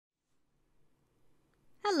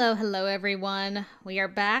Hello, hello everyone. We are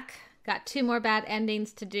back. Got 2 more bad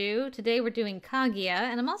endings to do. Today we're doing Kaguya,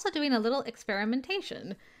 and I'm also doing a little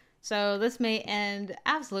experimentation. So this may end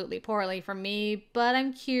absolutely poorly for me, but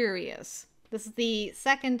I'm curious. This is the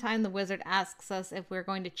second time the wizard asks us if we're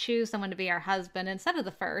going to choose someone to be our husband instead of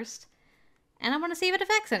the first. And I want to see if it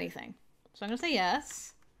affects anything. So I'm going to say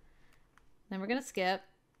yes. Then we're going to skip.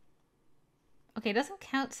 Okay, it doesn't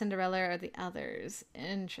count Cinderella or the others.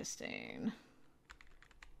 Interesting.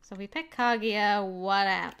 So we pick Kaguya, what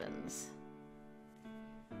happens?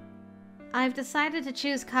 I've decided to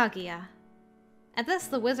choose Kaguya. At this,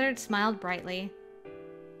 the wizard smiled brightly.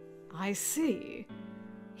 I see.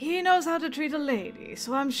 He knows how to treat a lady,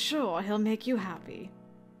 so I'm sure he'll make you happy.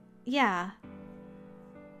 Yeah.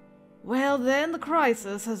 Well then, the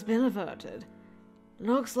crisis has been averted.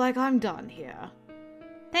 Looks like I'm done here.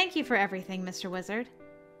 Thank you for everything, Mr. Wizard.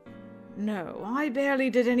 No, I barely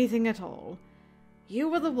did anything at all. You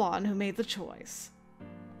were the one who made the choice.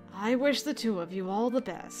 I wish the two of you all the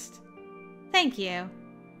best. Thank you.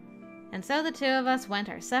 And so the two of us went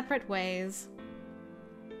our separate ways.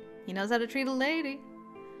 He knows how to treat a lady.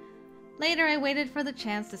 Later, I waited for the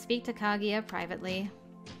chance to speak to Kaguya privately.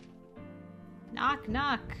 Knock,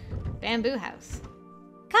 knock. Bamboo house.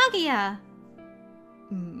 Kaguya!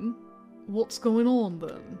 What's going on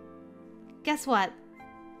then? Guess what?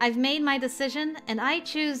 I've made my decision, and I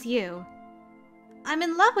choose you. I'm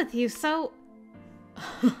in love with you, so...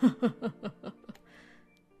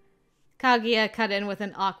 Kaguya cut in with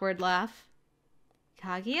an awkward laugh.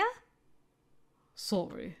 Kaguya?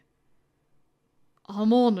 Sorry.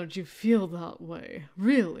 I'm honored you feel that way,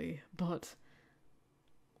 really, but...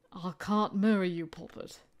 I can't marry you,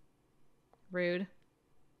 Poppet. Rude.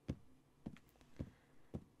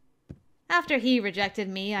 After he rejected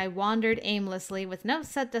me, I wandered aimlessly with no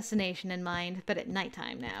set destination in mind, but at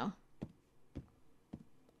nighttime now.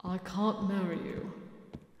 I can't marry you.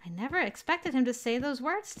 I never expected him to say those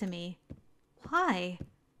words to me. Why?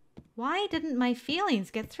 Why didn't my feelings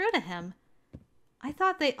get through to him? I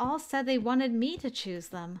thought they all said they wanted me to choose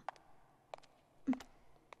them.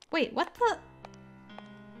 Wait, what the...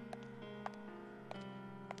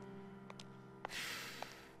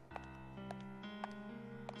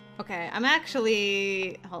 Okay, I'm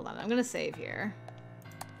actually... Hold on, I'm gonna save here.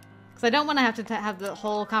 Because I don't want to have to have the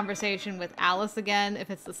whole conversation with Alice again if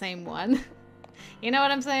it's the same one. You know what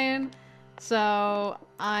I'm saying? So,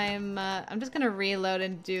 I'm just gonna reload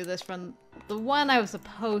and do this from the one I was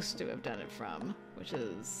supposed to have done it from, which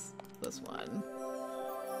is this one.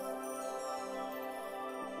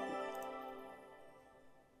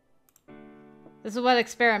 This is what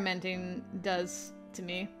experimenting does to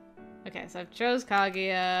me. Okay, so I've chose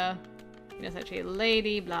Kaguya. You know, how to treat a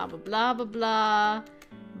lady, blah, blah, blah, blah, blah.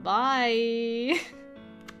 Bye!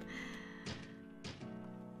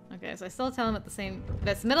 Okay, so I still tell him at the same...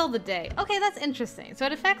 That's middle of the day. Okay, that's interesting. So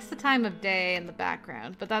it affects the time of day in the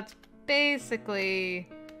background, but that's basically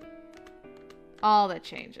all that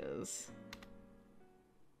changes.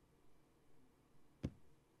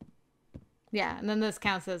 Yeah, and then this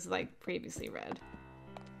counts as, like, previously read.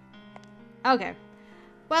 Okay.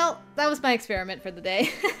 Well, that was my experiment for the day.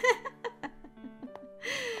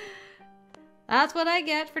 That's what I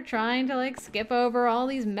get for trying to, like, skip over all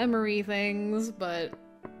these memory things, but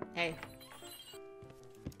hey.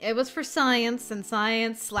 It was for science, and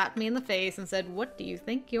science slapped me in the face and said, "What do you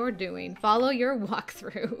think you're doing? Follow your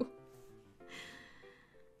walkthrough."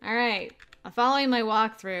 Alright, I'm following my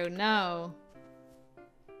walkthrough. No.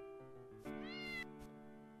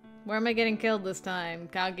 Where am I getting killed this time?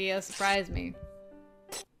 Kaguya, surprise me.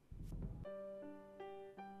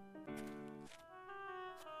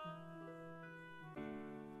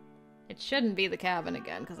 It shouldn't be the cabin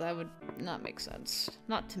again, because that would not make sense.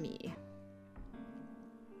 Not to me.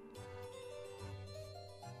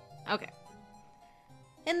 Okay.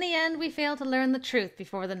 In the end, we failed to learn the truth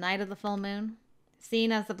before the night of the full moon.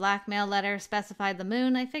 Seeing as the blackmail letter specified the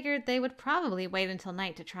moon, I figured they would probably wait until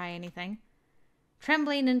night to try anything.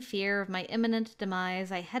 Trembling in fear of my imminent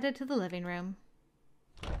demise, I headed to the living room.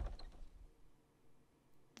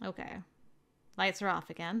 Okay. Lights are off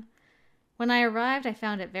again. When I arrived, I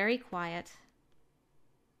found it very quiet.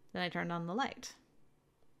 Then I turned on the light.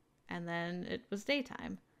 And then it was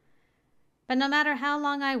daytime. But no matter how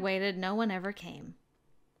long I waited, no one ever came.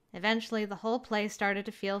 Eventually, the whole place started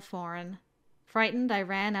to feel foreign. Frightened, I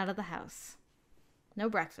ran out of the house. No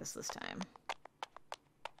breakfast this time.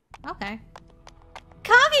 Okay.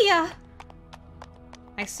 Kaguya!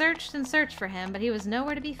 I searched and searched for him, but he was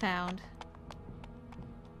nowhere to be found.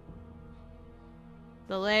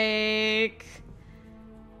 The lake.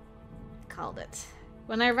 Called it.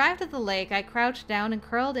 When I arrived at the lake, I crouched down and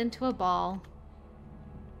curled into a ball.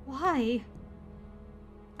 Why?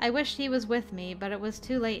 I wished he was with me, but it was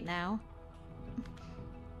too late now.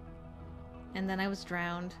 And then I was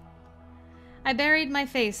drowned. I buried my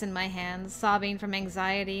face in my hands, sobbing from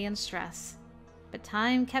anxiety and stress. But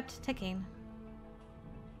time kept ticking.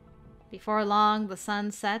 Before long, the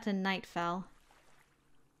sun set and night fell.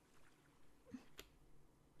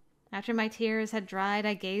 After my tears had dried,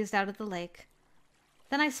 I gazed out at the lake.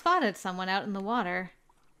 Then I spotted someone out in the water.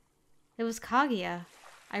 It was Kaguya.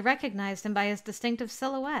 I recognized him by his distinctive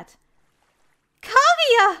silhouette.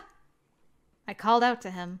 Kaguya! I called out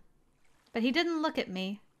to him, but he didn't look at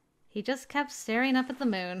me. He just kept staring up at the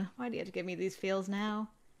moon. Why do you have to give me these feels now?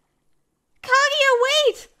 Kaguya,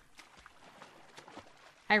 wait!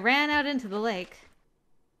 I ran out into the lake.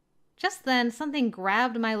 Just then, something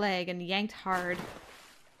grabbed my leg and yanked hard.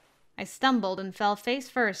 I stumbled and fell face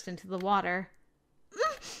first into the water.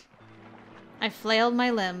 I flailed my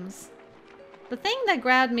limbs. The thing that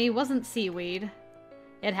grabbed me wasn't seaweed.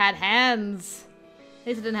 It had hands. At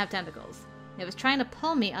least it didn't have tentacles. It was trying to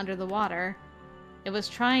pull me under the water. It was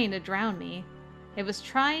trying to drown me. It was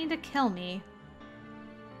trying to kill me.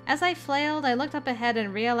 As I flailed, I looked up ahead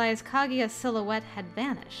and realized Kaguya's silhouette had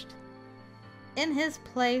vanished. In his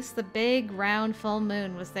place, the big, round, full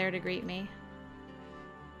moon was there to greet me,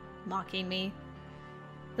 mocking me.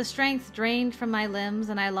 The strength drained from my limbs,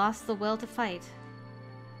 and I lost the will to fight.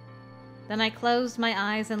 Then I closed my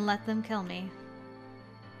eyes and let them kill me.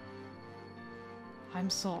 I'm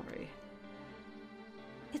sorry.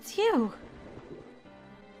 It's you!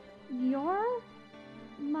 You're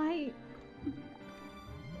my...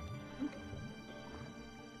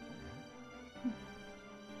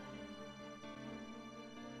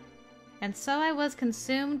 And so I was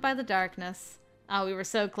consumed by the darkness. Oh, we were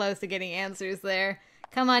so close to getting answers there.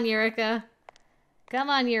 Come on, Eureka. Come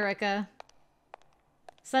on, Eureka.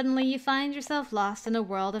 Suddenly you find yourself lost in a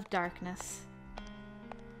world of darkness.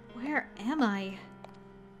 Where am I?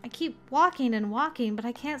 I keep walking and walking, but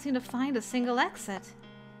I can't seem to find a single exit.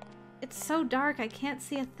 It's so dark I can't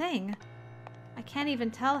see a thing. I can't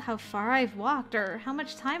even tell how far I've walked or how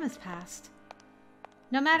much time has passed.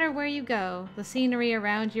 No matter where you go, the scenery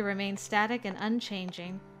around you remains static and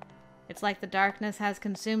unchanging. It's like the darkness has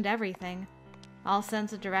consumed everything. All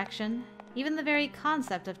sense of direction, even the very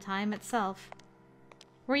concept of time itself.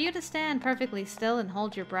 Were you to stand perfectly still and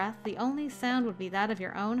hold your breath, the only sound would be that of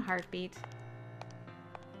your own heartbeat.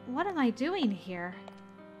 What am I doing here?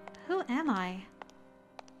 Who am I?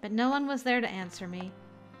 But no one was there to answer me.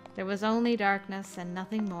 There was only darkness and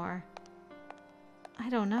nothing more. I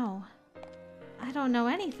don't know. I don't know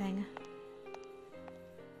anything.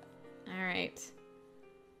 Alright.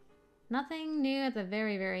 Nothing new at the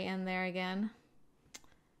very, very end there again.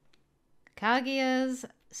 Kaguya's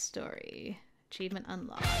story. Achievement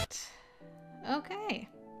unlocked. Okay.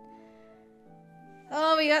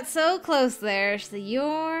 Oh, we got so close there. So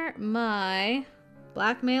you're my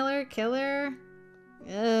blackmailer, killer,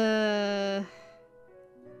 man.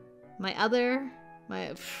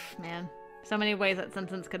 So many ways that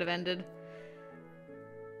sentence could have ended.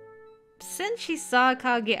 Since she saw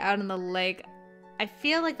Kaguya out in the lake, I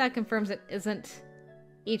feel like that confirms it isn't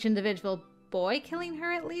each individual boy killing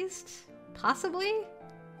her, at least? Possibly?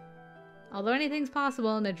 Although anything's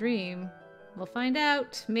possible in a dream. We'll find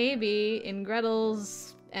out, maybe, in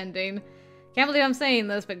Gretel's ending. Can't believe I'm saying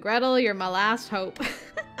this, but Gretel, you're my last hope.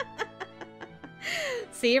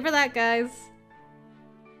 See you for that, guys.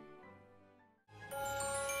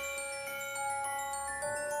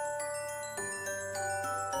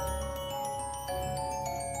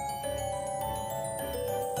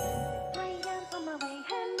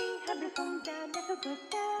 Hubby, phone down, never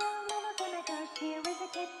put down. Mama gonna go, here with a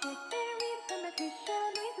kid.